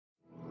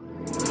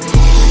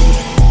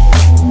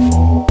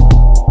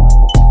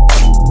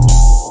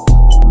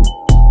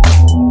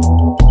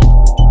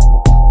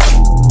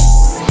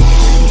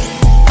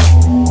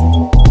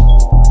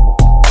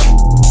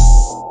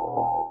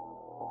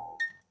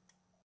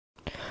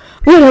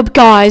What up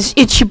guys,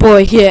 it's your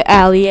boy here,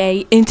 Ali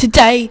A, and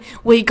today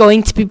we're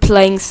going to be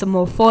playing some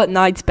more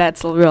Fortnite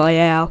Battle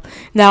Royale.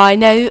 Now I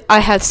know I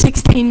have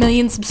 16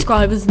 million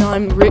subscribers and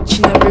I'm rich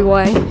in every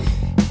way,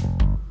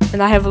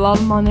 and I have a lot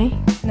of money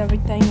and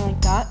everything like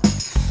that.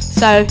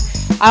 So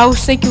I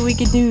was thinking we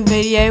could do a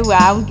video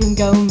where I was going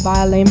to go and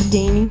buy a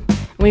Lamborghini,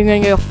 and we're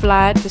going to go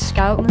fly to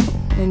Scotland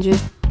and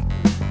just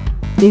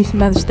do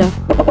some other stuff.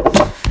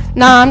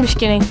 Nah, I'm just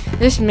kidding.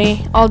 This is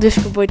me, All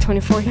Disco Boy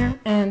 24 here,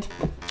 and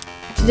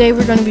today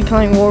we're going to be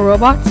playing War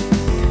Robots.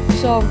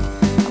 So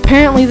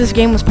apparently this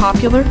game was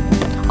popular.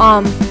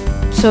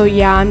 So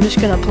yeah, I'm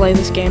just gonna play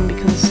this game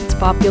because it's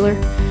popular.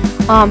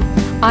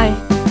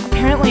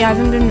 Apparently I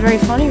haven't been very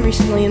funny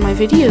recently in my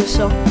videos,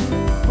 so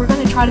we're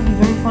gonna try to be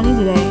very funny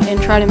today and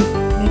try to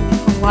make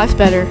people's lives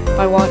better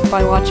by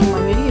watching my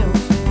videos.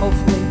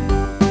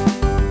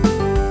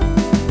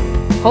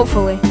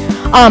 Hopefully.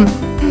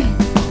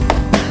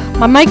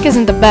 My mic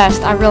isn't the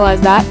best. I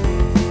realize that.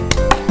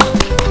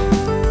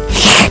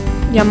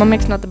 Yeah, my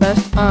mic's not the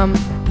best.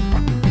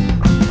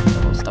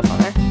 Stuff on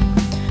there.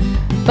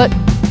 But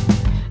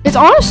it's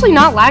honestly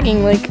not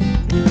lagging. Like,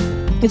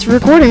 it's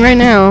recording right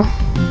now.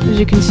 As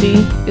you can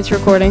see, it's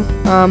recording.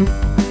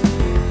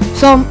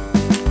 So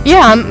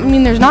yeah, I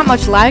mean, there's not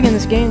much lag in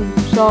this game.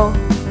 So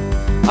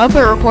I hope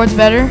it records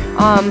better.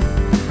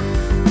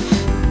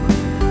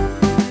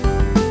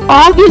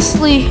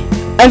 Obviously,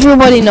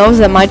 everybody knows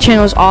that my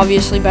channel is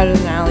obviously better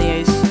than Ali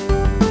A's.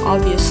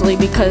 Obviously,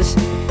 because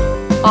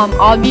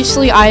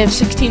obviously I have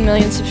 16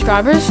 million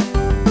subscribers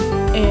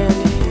and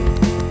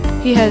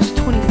he has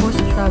 24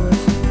 subscribers.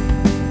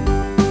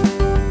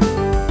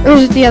 Or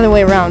is it the other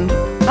way around?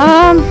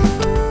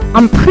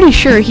 I'm pretty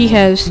sure he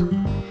has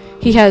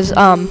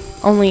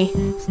only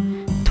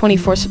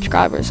 24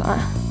 subscribers.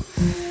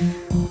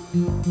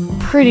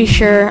 Pretty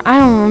sure. I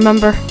don't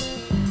remember.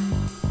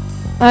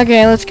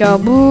 Okay, let's go.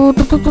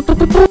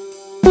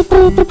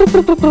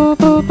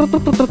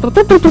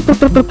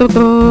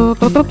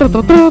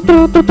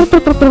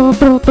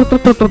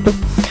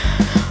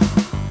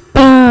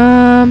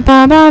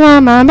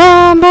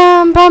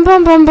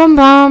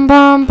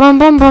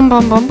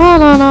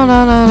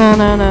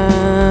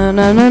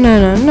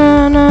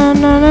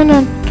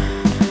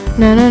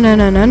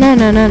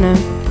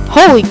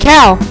 Holy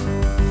cow!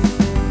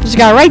 This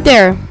guy right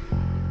there.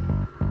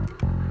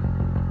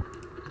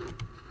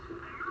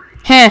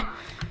 Heh.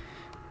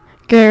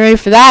 Get ready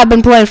for that. I've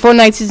been playing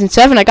Fortnite Season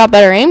 7. I got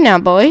better aim now,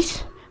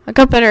 boys. I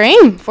got better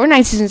aim.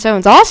 Fortnite Season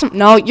 7's awesome.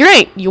 No, you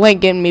ain't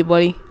getting me,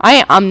 buddy.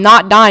 I'm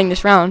not dying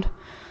this round.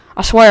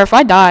 I swear, if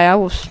I die, I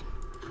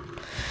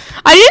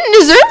didn't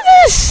deserve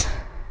this.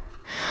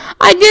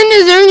 I didn't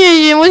deserve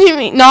this. What do you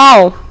mean?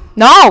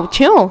 No,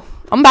 chill.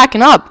 I'm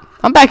backing up.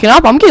 I'm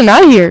getting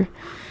out of here.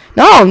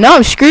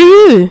 No, screw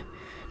you.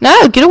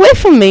 No, get away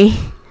from me.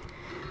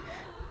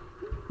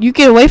 You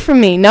get away from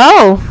me.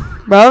 No,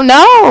 bro,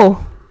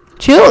 no.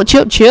 Chill.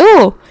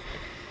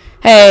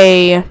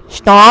 Hey,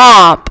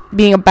 stop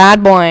being a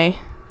bad boy.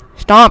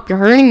 Stop, you're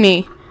hurting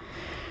me.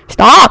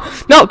 Stop.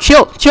 No,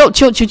 chill.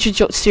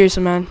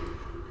 Seriously, man.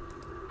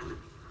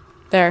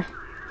 There.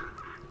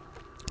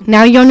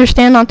 Now you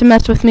understand not to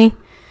mess with me?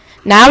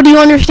 Now do you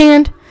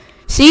understand?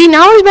 See,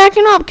 now he's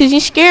backing up because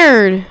he's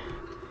scared.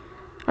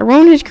 I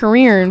ruined his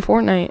career in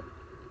Fortnite.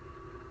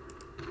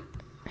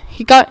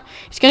 He's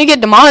gonna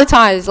get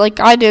demonetized like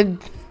I did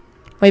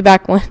way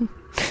back when.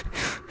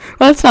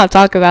 Let's not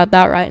talk about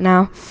that right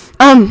now.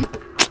 Come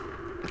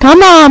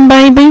on,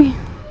 baby.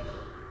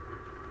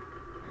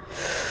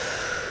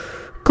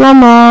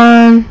 Come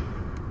on.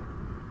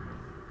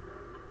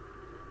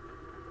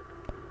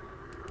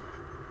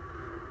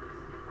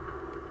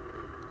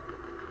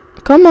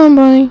 Come on,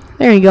 buddy.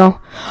 There you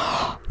go.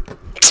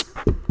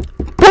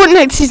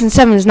 Fortnite Season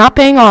 7 is not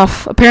paying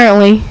off,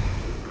 apparently.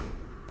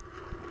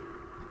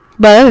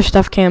 But other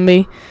stuff can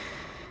be.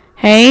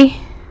 Hey.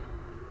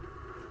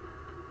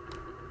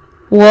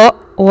 What?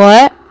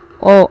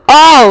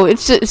 Oh,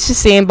 it's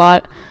just the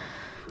aimbot.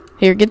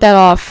 Here, get that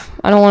off.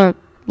 I don't want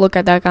to look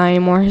at that guy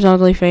anymore. His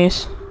ugly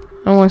face.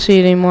 I don't want to see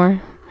it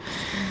anymore.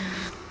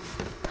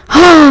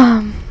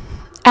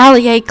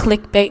 Ali A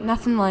clickbait.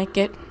 Nothing like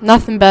it.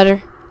 Nothing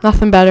better.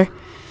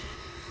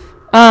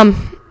 Oh,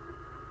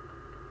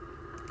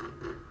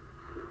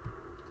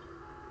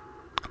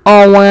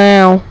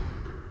 wow.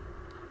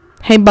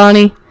 Hey,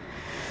 Bunny.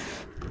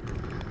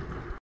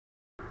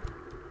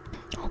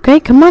 Okay,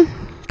 come on.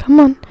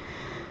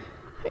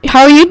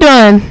 How are you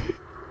doing?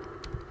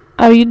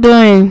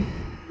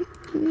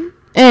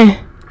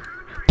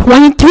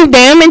 22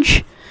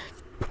 damage?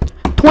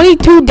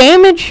 22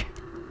 damage?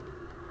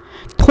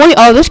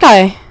 Oh, this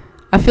guy.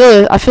 I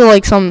feel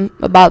like something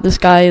about this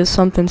guy is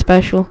something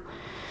special.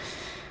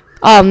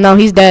 Oh, no,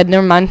 he's dead.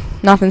 Never mind.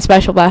 Nothing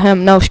special about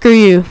him. No, screw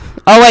you.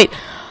 Oh, wait.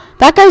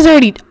 That guy's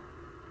already...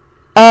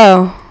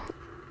 Oh.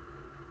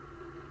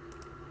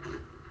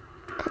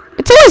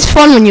 It's always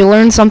fun when you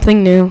learn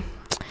something new.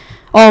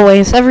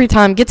 Always. Every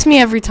time. Gets me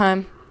every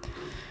time.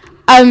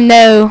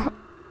 No.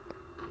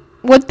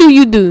 What do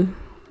you do?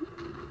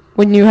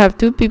 when you have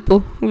two people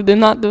who did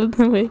not do it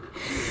the way.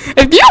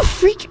 If you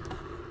freak.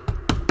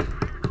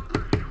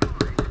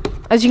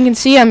 As you can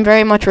see, I'm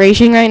very much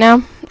raging right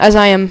now as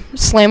I am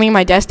slamming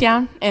my desk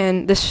down,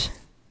 and this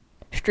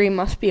stream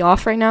must be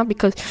off right now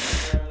because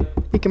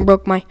freaking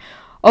broke my.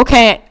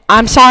 Okay,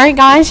 I'm sorry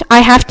guys. I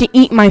have to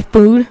eat my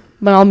food,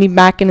 but I'll be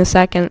back in a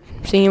second.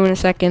 See you in a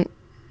second.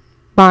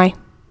 Bye.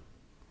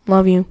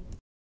 Love you.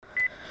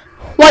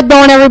 What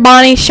doing,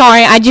 everybody?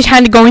 Sorry, I just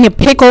had to go in a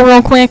pickle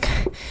real quick.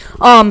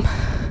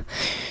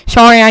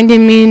 Sorry, I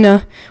didn't mean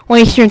to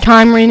waste your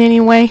time in any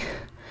way.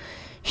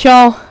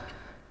 So,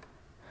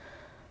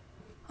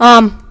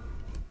 oh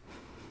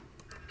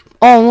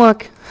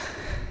look.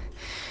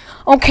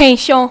 Okay,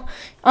 so,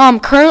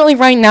 currently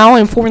right now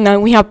in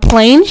Fortnite we have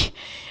planes,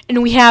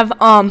 and we have,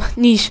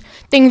 these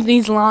things,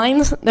 these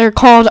lines. They're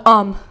called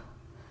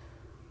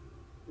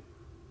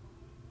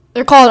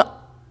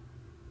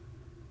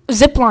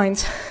zip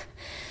lines.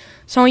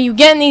 So you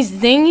get in these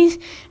things,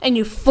 and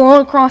you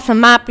float across the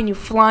map, and you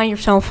fly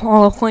yourself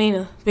all the way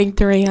to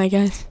victory, I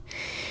guess.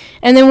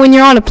 And then when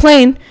you're on a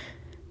plane,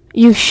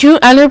 you shoot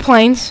other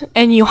planes,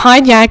 and you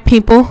hijack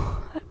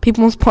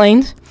people's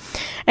planes,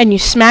 and you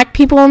smack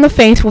people in the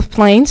face with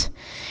planes,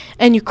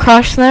 and you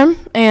crush them,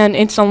 and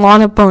it's a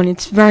lot of fun.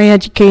 It's very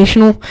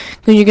educational,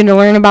 because you're going to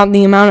learn about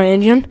the amount of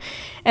engine,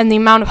 and the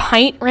amount of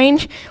height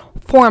range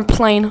for a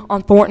plane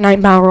on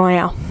Fortnite Battle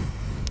Royale.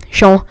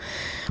 So,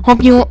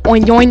 hope you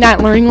enjoyed that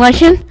learning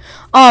lesson.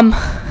 On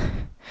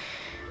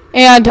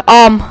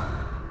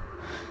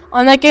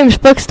that game,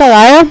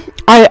 Spooks.io,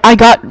 I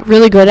got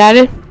really good at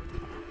it.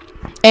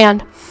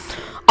 And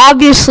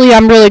obviously,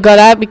 I'm really good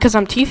at it because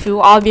I'm Tfue.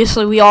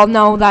 Obviously, we all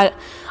know that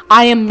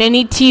I am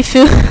mini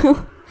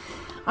Tfue.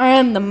 I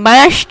am the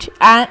best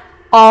at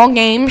all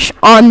games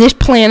on this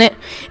planet,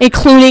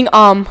 including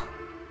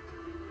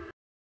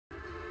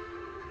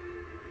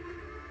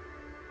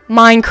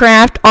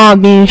Minecraft,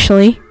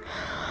 obviously.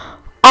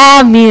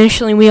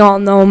 Obviously, we all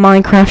know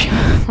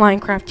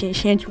Minecraft is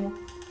essential.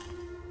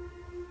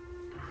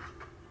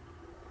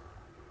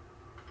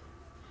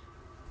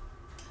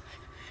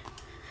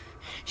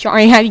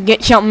 Sorry, I had to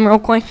get something real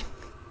quick.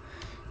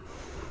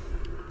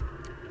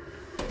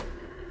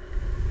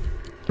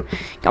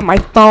 Got my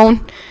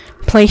phone.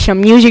 Play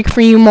some music for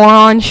you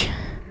morons.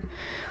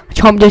 Let's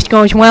hope this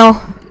goes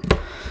well.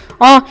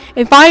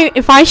 If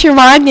I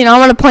survive, then I'm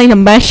gonna play the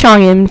best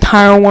song in the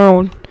entire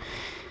world.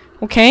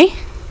 Okay?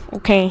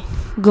 Okay.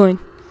 Good.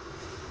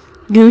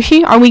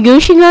 Gucci? Are we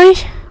Gucci,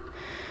 guys?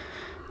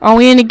 Are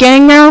we in a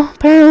gang now?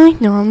 Apparently.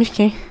 No, I'm just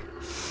kidding.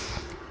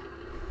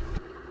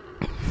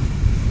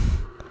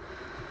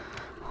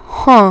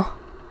 Huh.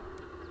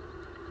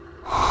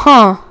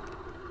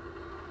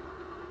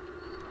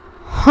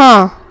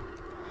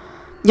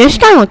 This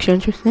guy looks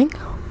interesting.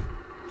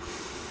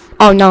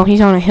 Oh no,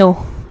 he's on a hill.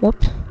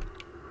 Whoops.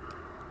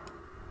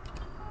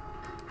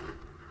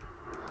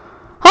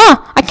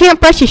 I can't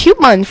press the shoot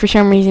button for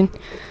some reason.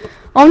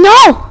 Oh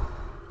no!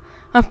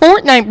 My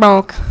Fortnite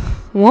broke.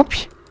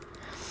 Whoops.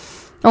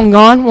 Oh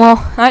god, well,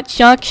 that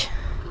sucks.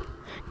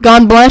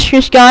 God bless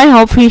this guy,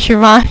 hopefully he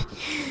survives.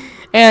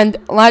 And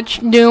let's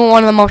do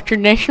one of the most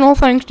traditional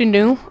things to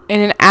do in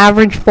an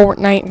average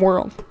Fortnite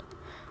world.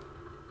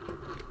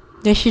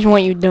 This is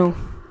what you do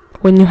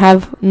when you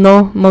have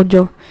no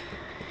mojo.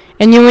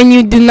 And when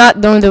you do not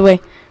know the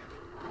way.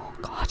 Oh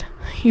god.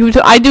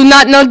 I do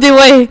not know the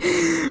way.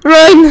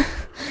 Run!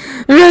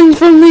 Run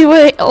from the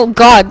way. Oh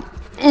god.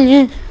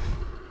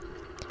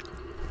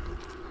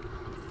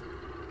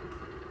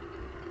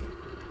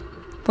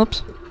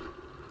 Oops.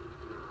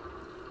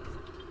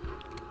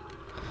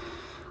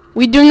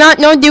 We do not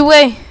know the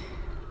way.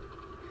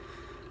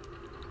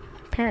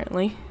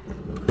 Apparently.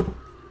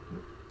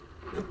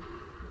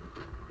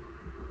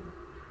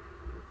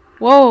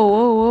 Whoa,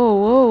 whoa, whoa,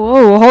 whoa,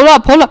 whoa. Hold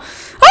up, hold up.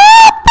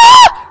 Ah!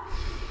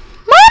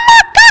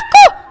 Mama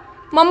Coco!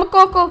 Mama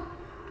Coco.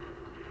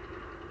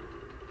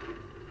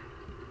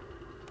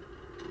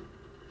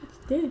 What's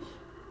this?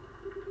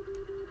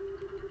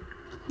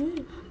 What's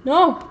this?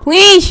 No,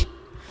 please.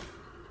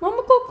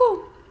 Mama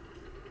Coco.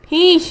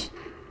 Peace.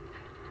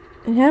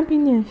 And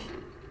happiness.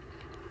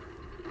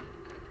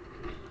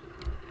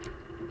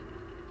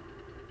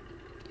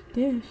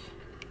 This.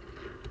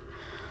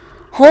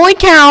 Holy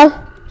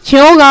cow.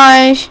 Chill,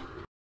 guys.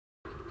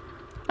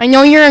 I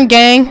know you're a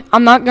gang.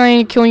 I'm not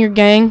going to kill your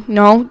gang.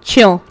 No,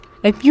 chill.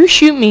 If you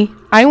shoot me,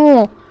 I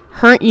will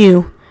hurt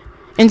you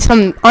in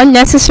some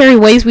unnecessary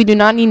ways we do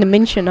not need to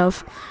mention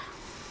of.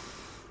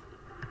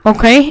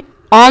 Okay?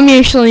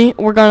 Obviously,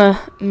 we're gonna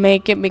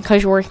make it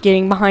because we're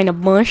getting behind a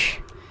bush.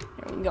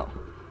 There we go.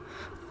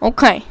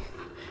 Okay.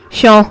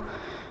 So,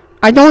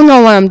 I don't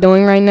know what I'm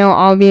doing right now,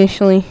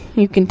 obviously.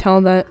 You can tell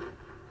that.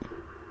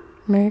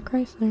 Merry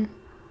Chrysler.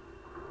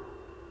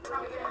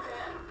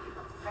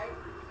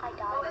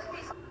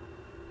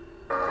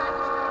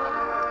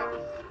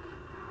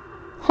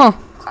 Huh.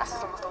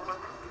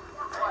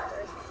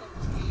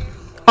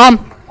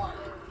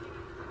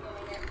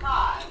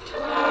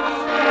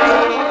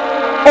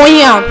 Oh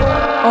yeah.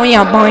 Oh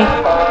yeah, boy.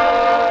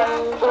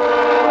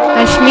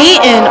 Let's me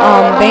and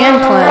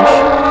Band Clash.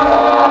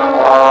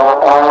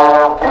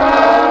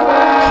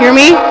 Hear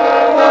me?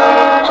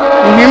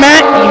 You hear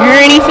Matt? You hear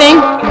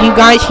anything? Do you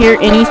guys hear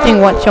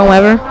anything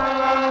whatsoever?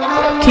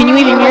 Can you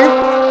even hear?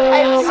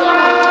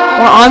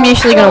 Well, I'm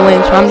obviously gonna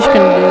win, so I'm just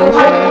gonna do this.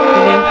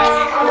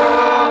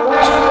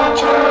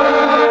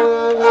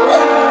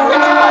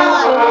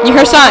 You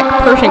hear some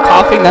person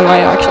coughing? That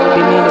might actually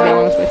be me, to be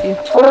honest with you.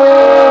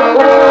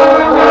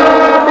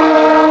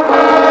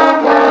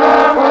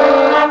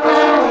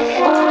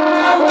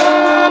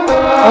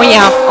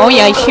 Oh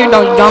yeah, you hear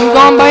those gum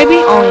gum, baby?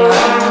 Oh yeah,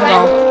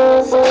 gum.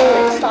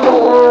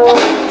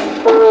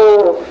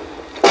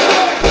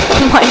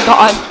 Oh my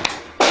god.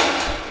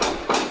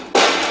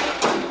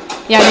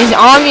 Yeah, this is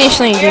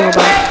obviously a game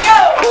about.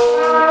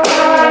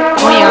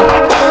 Oh yeah.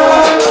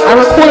 I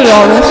recorded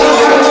all this.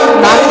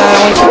 Not that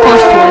I was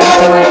supposed to or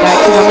anything like that,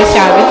 because I'm a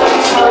savage.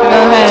 Go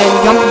ahead and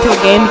jump into a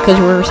game because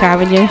we're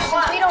savages.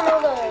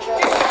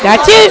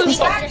 That's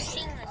it!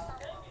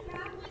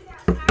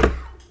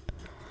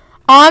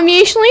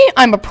 Obviously,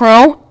 I'm a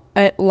pro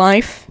at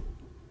life.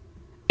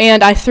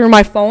 And I threw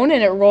my phone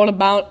and it rolled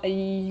about a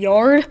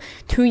yard,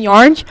 2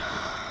 yards.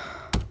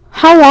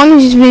 How long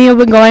has this video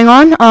been going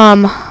on?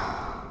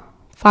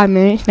 5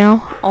 minutes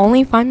now.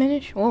 Only 5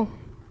 minutes? Whoa.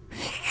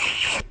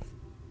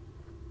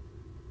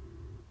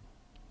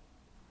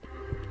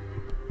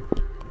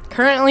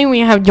 Currently, we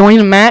have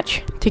joined a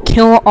match to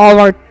kill all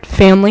our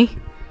family.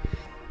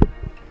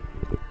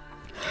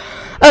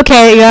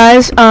 Okay,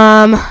 guys,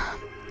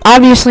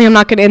 obviously I'm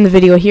not going to end the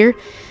video here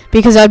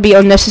because that would be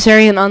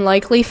unnecessary and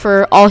unlikely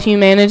for all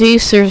humanity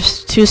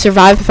to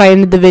survive if I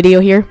ended the video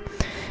here.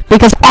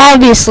 Because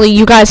obviously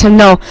you guys have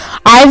know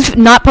I've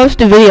not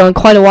posted a video in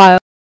quite a while.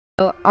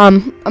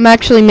 I'm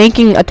actually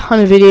making a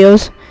ton of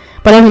videos,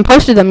 but I haven't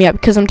posted them yet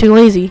because I'm too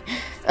lazy.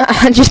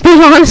 Just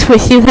being honest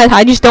with you that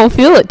I just don't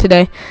feel it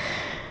today.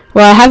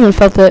 Well, I haven't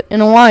felt it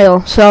in a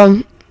while,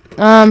 so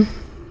I'm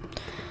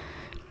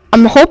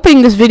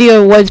hoping this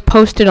video was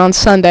posted on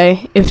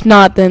Sunday. If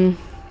not, then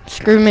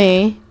screw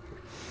me.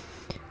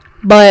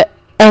 But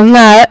other than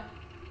that,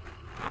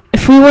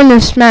 if we win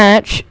this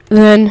match,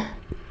 then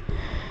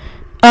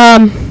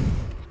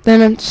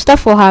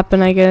stuff will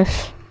happen, I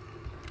guess.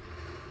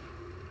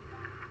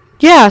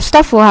 Yeah,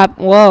 stuff will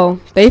happen.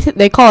 Whoa,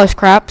 they call us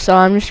crap, so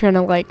I'm just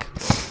gonna like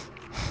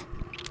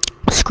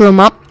screw them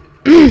up.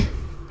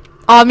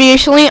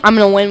 Obviously, I'm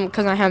gonna win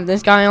because I have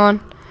this guy on.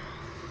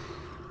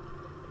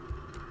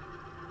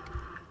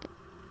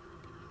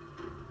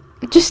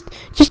 Just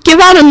give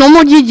out a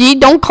normal GG.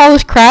 Don't call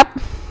us crap.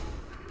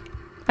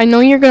 I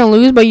know you're gonna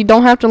lose, but you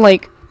don't have to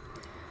like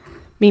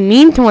be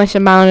mean to us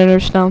about it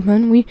or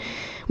something. We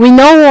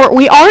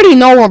already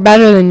know we're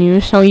better than you,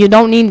 so you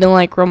don't need to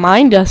like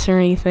remind us or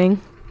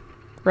anything,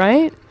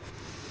 right?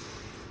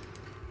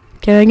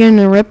 Can I get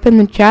a rip in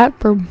the chat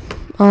for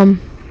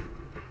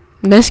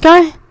this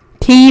guy?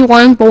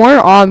 T14,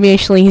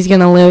 obviously he's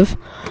gonna live.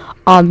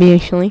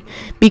 Obviously.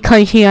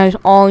 Because he has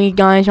all these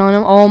guys on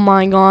him. Oh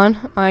my god.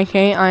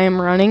 Okay, I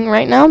am running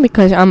right now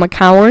because I'm a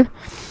coward.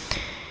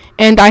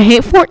 And I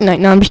hate Fortnite.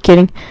 No, I'm just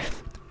kidding.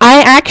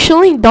 I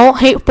actually don't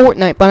hate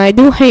Fortnite, but I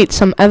do hate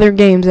some other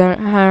games that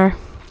are...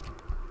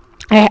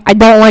 I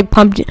don't like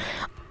PUBG.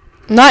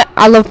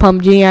 I love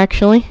PUBG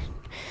actually.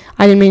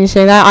 I didn't mean to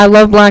say that. I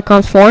love Black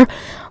Ops 4.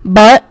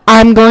 But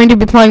I'm going to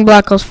be playing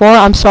Black Ops 4.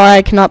 I'm sorry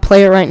I cannot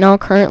play it right now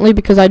currently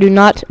because I do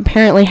not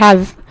apparently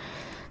have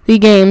the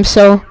game.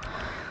 So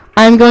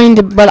I'm going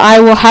to, but I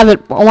will have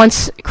it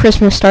once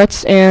Christmas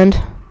starts.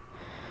 And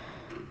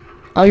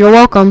you're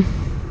welcome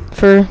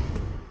for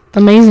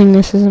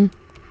amazingness.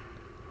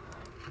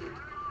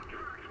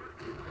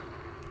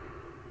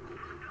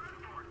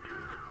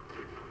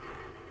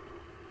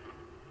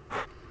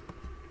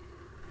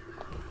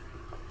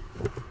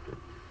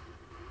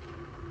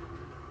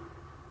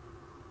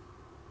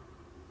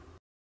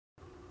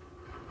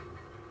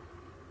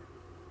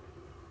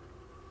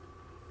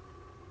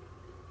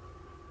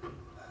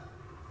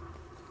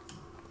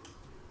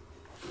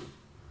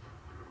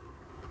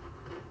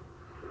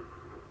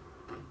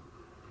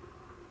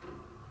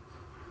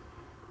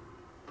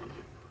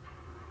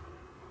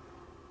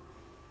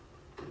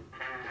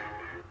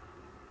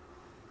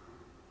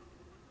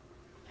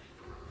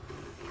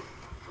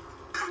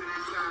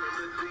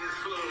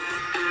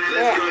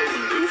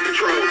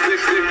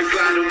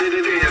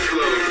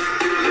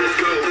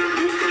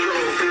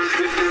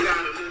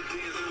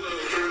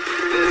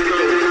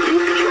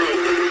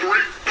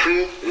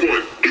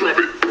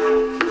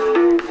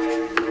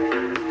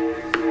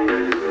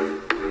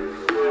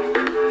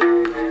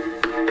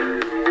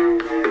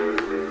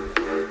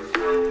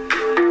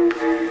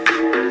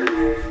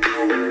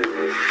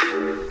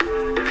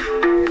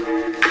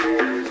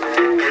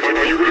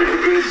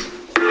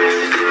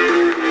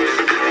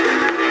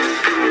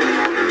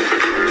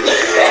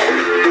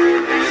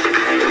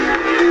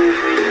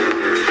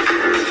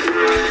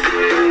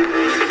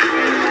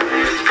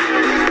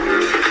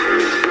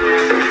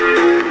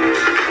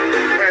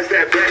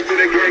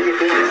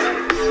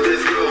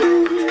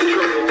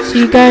 See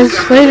you guys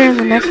later in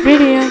the next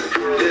video.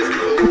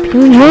 Hope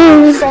you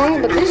enjoyed.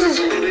 Song, but this is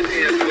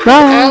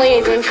Bye.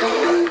 Allie's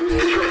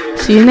intro.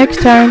 See you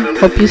next time.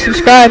 Hope you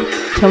subscribe.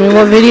 Tell me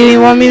what video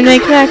you want me to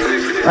make next,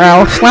 or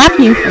I'll slap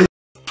you.